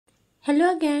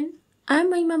Hello again, I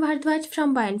am Mahima Bharadwaj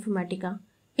from Bioinformatica.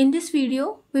 In this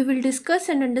video, we will discuss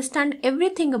and understand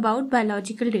everything about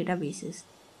biological databases.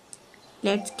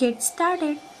 Let's get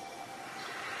started.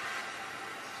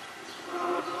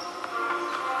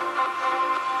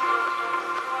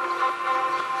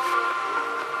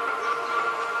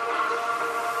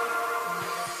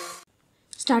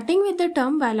 Starting with the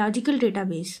term biological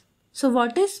database. So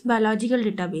what is biological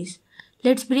database?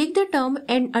 Let's break the term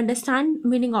and understand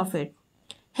meaning of it.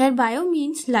 Here bio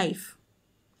means life.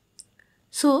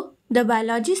 So the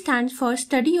biology stands for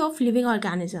study of living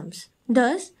organisms.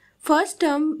 Thus, first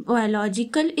term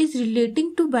biological is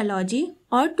relating to biology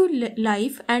or to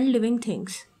life and living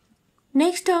things.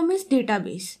 Next term is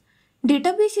database.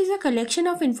 Database is a collection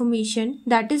of information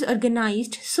that is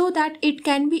organized so that it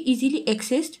can be easily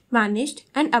accessed, managed,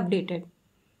 and updated.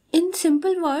 In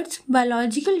simple words,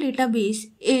 biological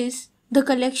database is the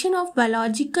collection of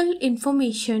biological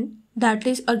information that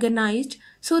is organized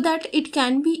so that it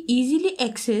can be easily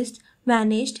accessed,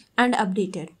 managed, and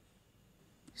updated.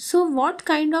 So what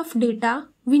kind of data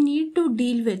we need to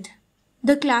deal with?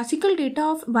 The classical data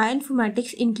of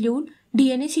bioinformatics include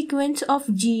DNA sequence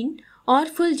of gene or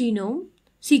full genome,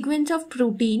 sequence of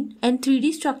protein and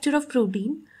 3D structure of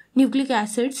protein, nucleic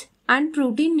acids, and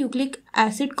protein nucleic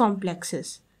acid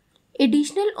complexes.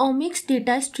 Additional omics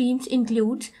data streams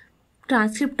includes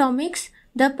transcriptomics,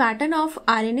 the pattern of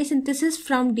RNA synthesis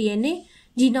from DNA,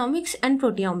 genomics, and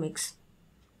proteomics.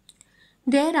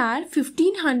 There are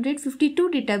 1552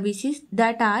 databases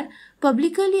that are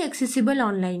publicly accessible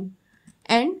online,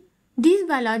 and these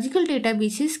biological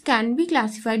databases can be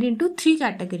classified into three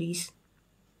categories: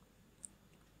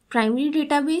 primary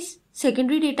database,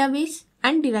 secondary database,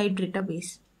 and derived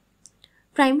database.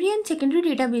 Primary and secondary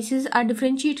databases are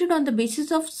differentiated on the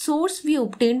basis of source we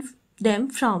obtained them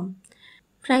from.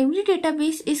 Primary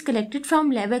database is collected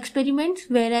from lab experiments,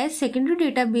 whereas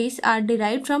secondary database are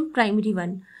derived from primary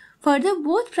one. Further,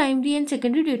 both primary and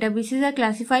secondary databases are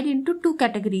classified into two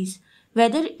categories,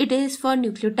 whether it is for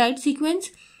nucleotide sequence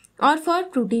or for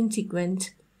protein sequence.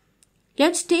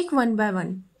 Let's take one by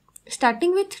one.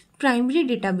 Starting with primary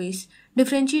database,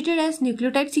 differentiated as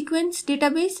nucleotide sequence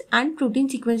database and protein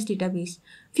sequence database.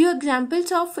 Few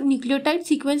examples of nucleotide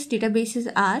sequence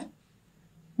databases are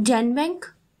GenBank,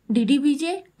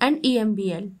 DDBJ, and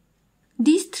EMBL.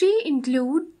 These three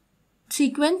include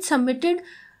sequence submitted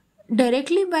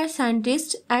directly by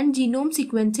scientists and genome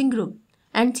sequencing group,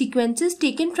 and sequences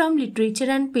taken from literature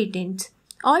and patents.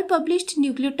 All published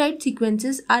nucleotide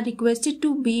sequences are requested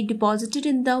to be deposited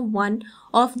in the one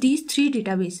of these three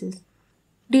databases.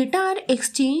 Data are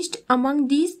exchanged among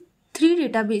these three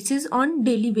databases on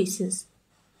daily basis.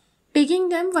 Taking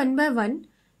them one by one,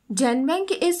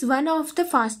 GenBank is one of the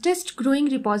fastest growing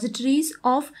repositories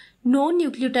of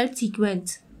non-nucleotide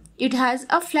sequence. It has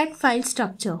a flat file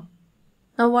structure.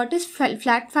 Now what is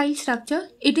flat file structure?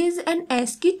 It is an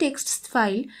ASCII text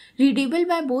file readable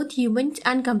by both humans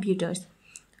and computers.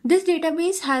 This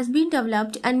database has been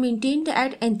developed and maintained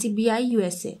at NCBI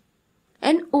USA.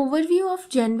 An overview of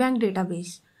GenBank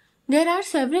database. There are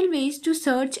several ways to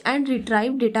search and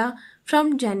retrieve data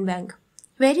from GenBank.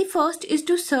 Very first is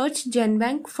to search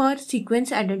GenBank for sequence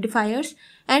identifiers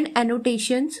and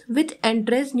annotations with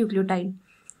entries nucleotide.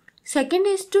 Second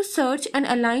is to search and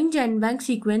align GenBank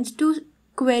sequence to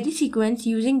query sequence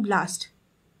using BLAST.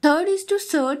 Third is to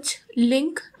search,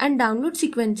 link, and download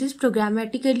sequences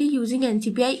programmatically using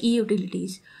NCBI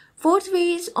e-utilities. Fourth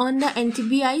way is on the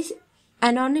NCBI's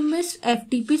anonymous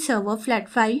FTP server. Flat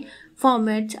file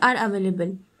formats are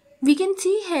available. We can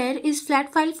see here is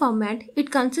flat file format. It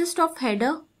consists of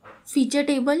header, feature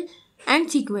table,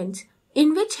 and sequence,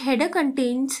 in which header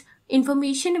contains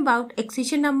information about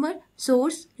accession number,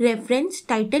 source, reference,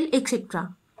 title,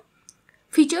 etc.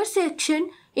 Feature section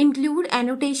include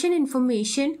annotation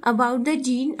information about the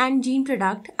gene and gene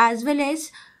product as well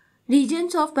as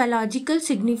regions of biological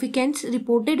significance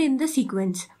reported in the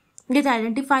sequence with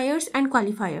identifiers and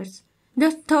qualifiers. The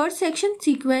third section,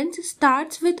 sequence,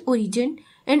 starts with origin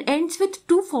and ends with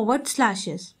 2 forward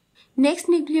slashes. Next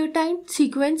nucleotide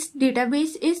sequence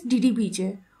database is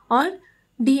DDBJ or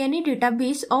DNA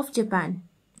Database of Japan.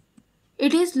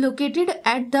 It is located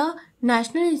at the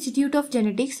National Institute of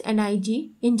Genetics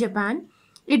 (NIG) in Japan.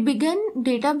 It began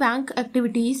data bank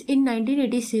activities in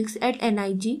 1986 at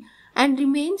NIG and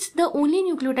remains the only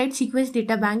nucleotide sequence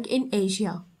data bank in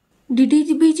Asia.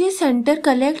 DDBJ Center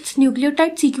collects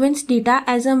nucleotide sequence data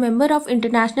as a member of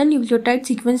International Nucleotide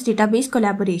Sequence Database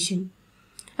Collaboration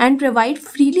and provide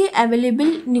freely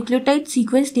available nucleotide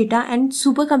sequence data and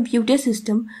supercomputer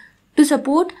system to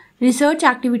support research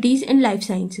activities in life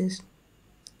sciences.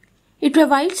 It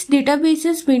provides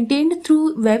databases maintained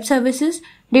through web services.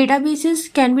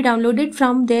 Databases can be downloaded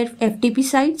from their FTP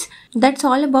sites. That's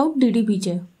all about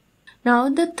DDBJ. Now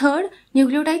the third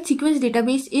nucleotide sequence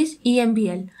database is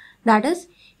EMBL, that is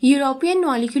European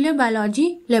Molecular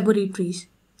Biology Laboratories.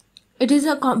 It is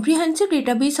a comprehensive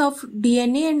database of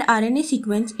DNA and RNA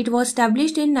sequence. It was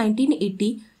established in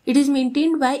 1980. It is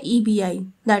maintained by EBI,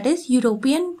 that is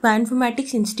European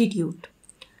Bioinformatics Institute.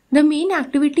 The main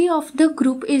activity of the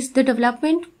group is the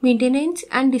development, maintenance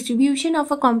and distribution of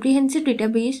a comprehensive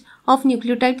database of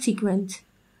nucleotide sequence.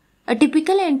 A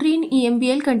typical entry in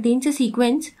EMBL contains a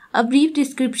sequence, a brief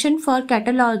description for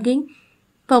cataloging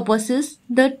purposes,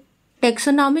 the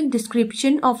taxonomic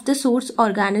description of the source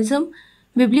organism,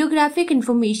 bibliographic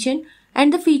information,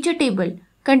 and the feature table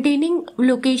containing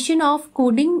location of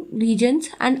coding regions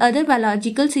and other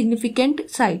biological significant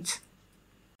sites.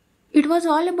 It was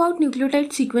all about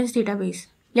nucleotide sequence database.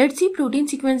 Let's see protein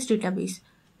sequence database.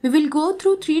 We will go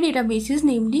through three databases,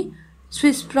 namely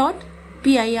Swiss-prot,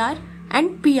 PIR,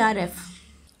 and PRF.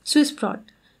 Swiss-prot.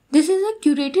 This is a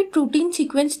curated protein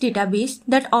sequence database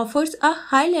that offers a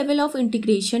high level of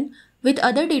integration with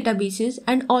other databases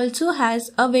and also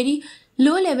has a very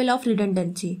low level of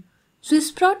redundancy.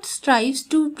 Swiss-prot strives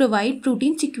to provide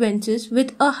protein sequences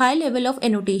with a high level of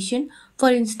annotation, for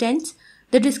instance,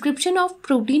 the description of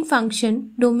protein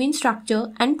function, domain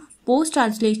structure, and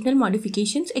post-translational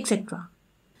modifications, etc.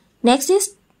 Next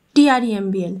is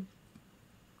TREMBL.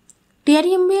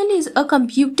 TREMBL is a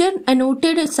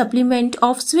computer-annotated supplement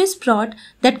of Swiss-prot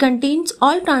that contains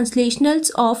all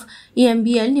translationals of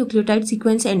EMBL nucleotide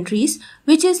sequence entries,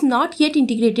 which is not yet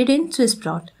integrated in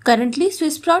Swiss-prot. Currently,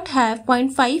 Swiss-prot have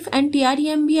 0.5 and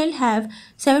TREMBL have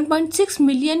 7.6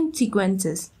 million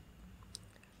sequences.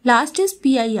 Last is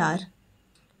PIR.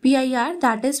 PIR,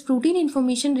 that is Protein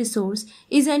Information Resource,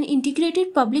 is an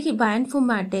integrated public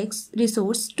bioinformatics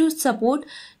resource to support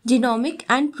genomic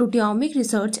and proteomic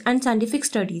research and scientific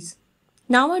studies.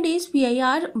 Nowadays,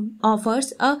 PIR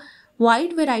offers a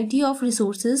wide variety of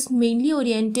resources mainly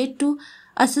oriented to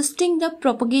assisting the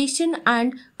propagation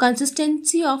and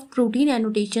consistency of protein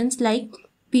annotations like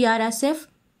PRSF,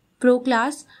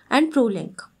 ProClass, and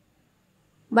ProLink.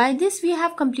 By this, we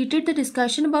have completed the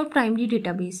discussion about primary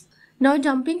database. Now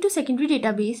jumping to secondary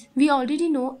database, we already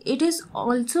know it is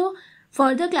also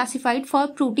further classified for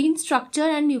protein structure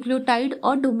and nucleotide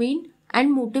or domain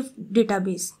and motif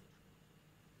database.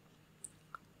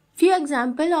 Few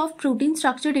examples of protein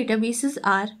structure databases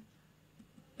are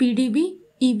PDB,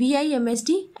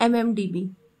 EBI-MSD,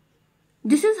 MMDB.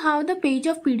 This is how the page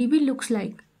of PDB looks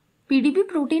like. PDB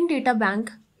Protein Data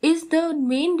Bank is the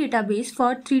main database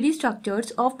for 3D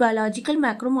structures of biological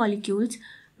macromolecules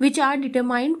which are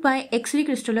determined by X-ray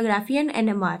crystallography and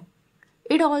NMR.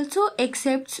 It also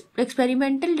accepts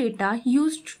experimental data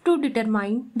used to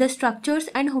determine the structures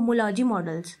and homology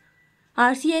models.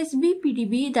 RCSB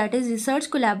PDB, that is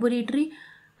Research Collaboratory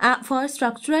for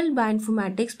Structural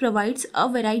Bioinformatics, provides a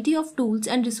variety of tools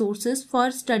and resources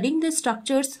for studying the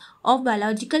structures of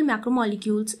biological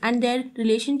macromolecules and their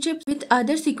relationships with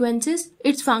other sequences,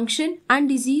 its function, and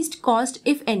disease caused,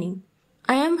 if any.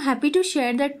 I am happy to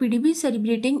share that PDB is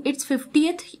celebrating its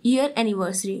 50th year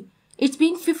anniversary. It's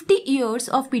been 50 years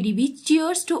of PDB.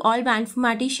 Cheers to all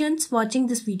bioinformaticians watching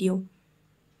this video.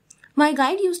 My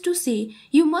guide used to say,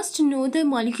 you must know the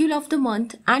molecule of the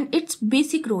month and its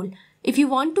basic role if you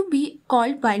want to be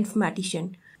called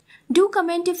bioinformatician. Do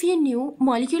comment if you knew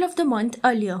molecule of the month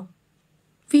earlier.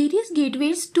 Various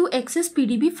gateways to access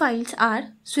PDB files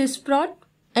are Swiss-prot,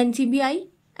 NCBI,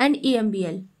 and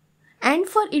EMBL. And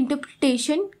for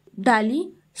interpretation,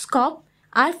 DALI, SCOP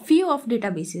are few of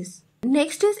databases.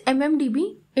 Next is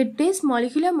MMDB. It is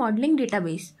Molecular Modeling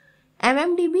Database.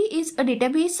 MMDB is a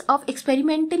database of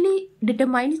experimentally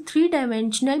determined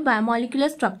three-dimensional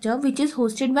biomolecular structure which is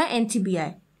hosted by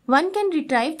NCBI. One can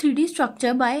retrieve 3D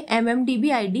structure by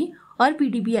MMDB ID or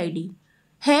PDB ID.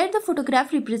 Here the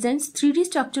photograph represents 3D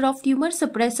structure of tumor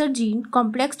suppressor gene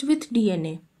complexed with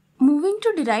DNA. Moving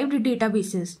to derived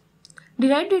databases.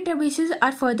 Derived databases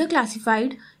are further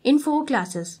classified in 4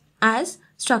 classes as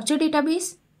structure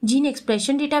database, gene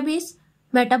expression database,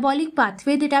 metabolic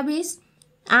pathway database,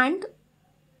 and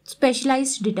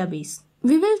specialized database.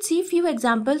 We will see few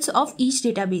examples of each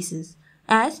databases.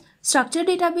 As structure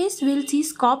database, we'll see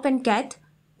SCOP and CATH.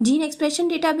 Gene expression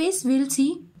database, we'll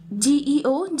see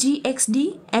GEO,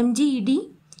 GXD,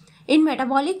 MGED. In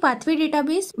metabolic pathway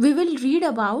database, we will read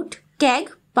about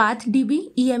CAG,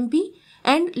 PathDB, EMP.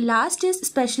 And last is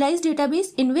specialized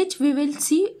database, in which we will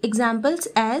see examples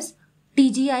as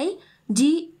TGI,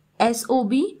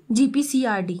 GSOB,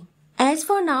 GPCRD. As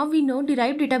for now, we know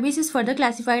derived database is further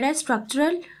classified as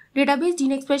structural database,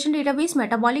 gene expression database,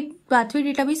 metabolic pathway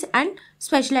database, and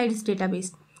specialized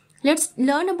database. Let's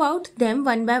learn about them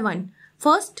one by one.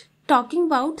 First, talking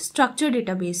about structure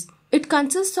database. It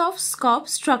consists of SCOP,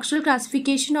 structural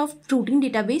classification of protein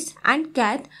database, and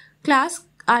CATH, class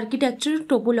architecture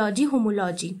topology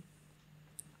homology.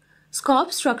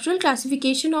 SCOP, structural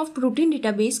classification of protein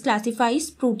database, classifies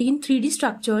protein 3D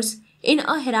structures in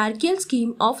a hierarchical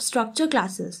scheme of structure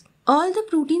classes. All the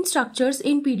protein structures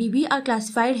in PDB are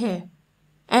classified here,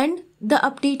 and the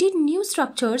updated new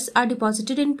structures are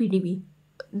deposited in PDB.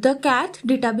 The CATH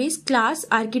database, class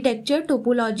architecture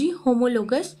topology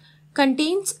homologous,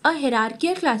 contains a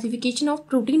hierarchical classification of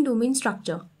protein domain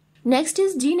structure. Next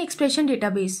is gene expression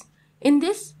database. In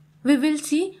this, we will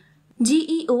see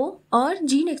GEO or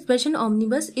Gene Expression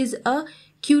Omnibus is a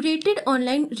curated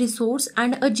online resource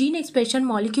and a gene expression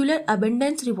molecular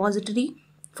abundance repository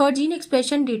for gene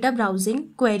expression data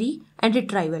browsing, query, and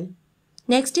retrieval.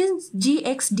 Next is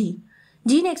GXD,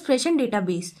 Gene Expression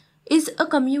Database, is a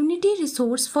community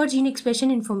resource for gene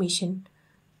expression information.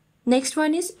 Next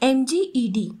one is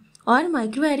MGED or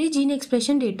Microarray Gene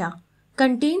Expression Data,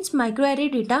 contains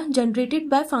microarray data generated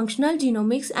by functional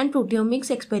genomics and proteomics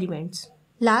experiments.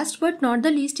 Last but not the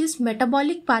least is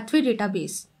Metabolic Pathway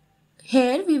Database.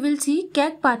 Here we will see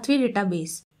CAG Pathway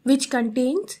Database, which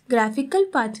contains graphical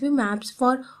pathway maps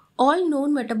for all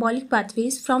known metabolic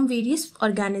pathways from various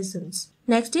organisms.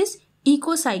 Next is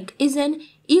EcoPsych, is an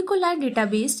E. coli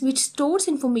database which stores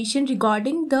information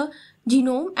regarding the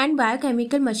genome and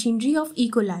biochemical machinery of E.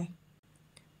 coli.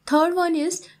 Third one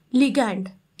is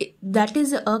Ligand, that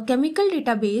is a chemical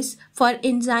database for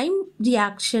enzyme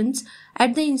reactions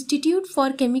at the Institute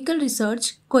for Chemical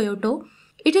Research, Kyoto.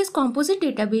 It is composite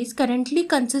database currently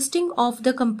consisting of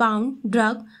the compound,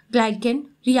 drug, glycan,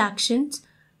 reactions,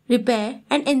 repair,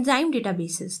 and enzyme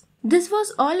databases. This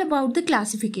was all about the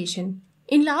classification.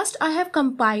 In last, I have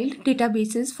compiled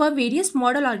databases for various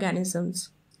model organisms.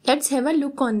 Let's have a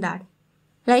look on that.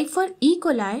 Like for E.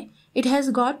 coli, it has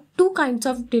got two kinds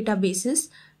of databases.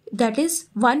 That is,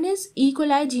 one is E.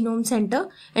 coli Genome Center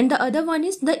and the other one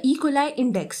is the E. coli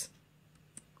Index.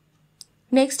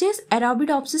 Next is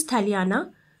Arabidopsis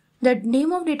thaliana. The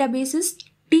name of database is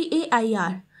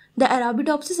TAIR, the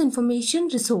Arabidopsis Information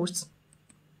Resource.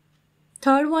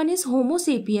 Third one is Homo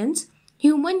sapiens,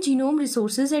 Human Genome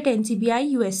Resources at NCBI,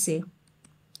 USA.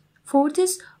 Fourth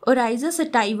is Oryza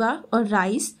sativa or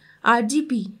rice,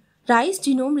 RGP, Rice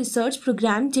Genome Research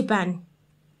Program, Japan.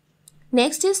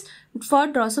 Next is for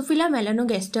Drosophila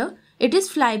melanogaster, it is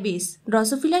Flybase,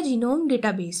 Drosophila Genome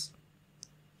Database.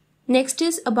 Next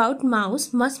is about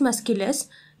mouse, Mus musculus,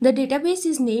 the database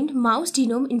is named Mouse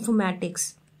Genome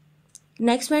Informatics.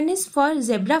 Next one is for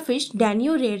zebrafish,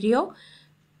 Danio Rerio,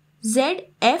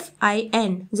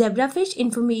 ZFIN, Zebrafish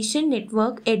Information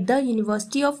Network at the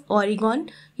University of Oregon,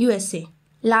 USA.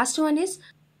 Last one is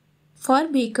for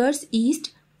Baker's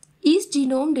Yeast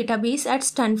Genome Database at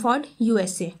Stanford,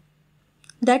 USA.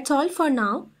 That's all for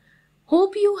now.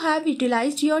 Hope you have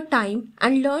utilized your time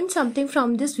and learned something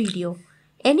from this video.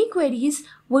 Any queries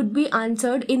would be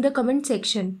answered in the comment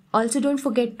section. Also don't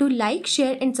forget to like,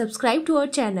 share and subscribe to our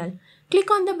channel. Click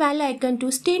on the bell icon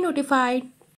to stay notified.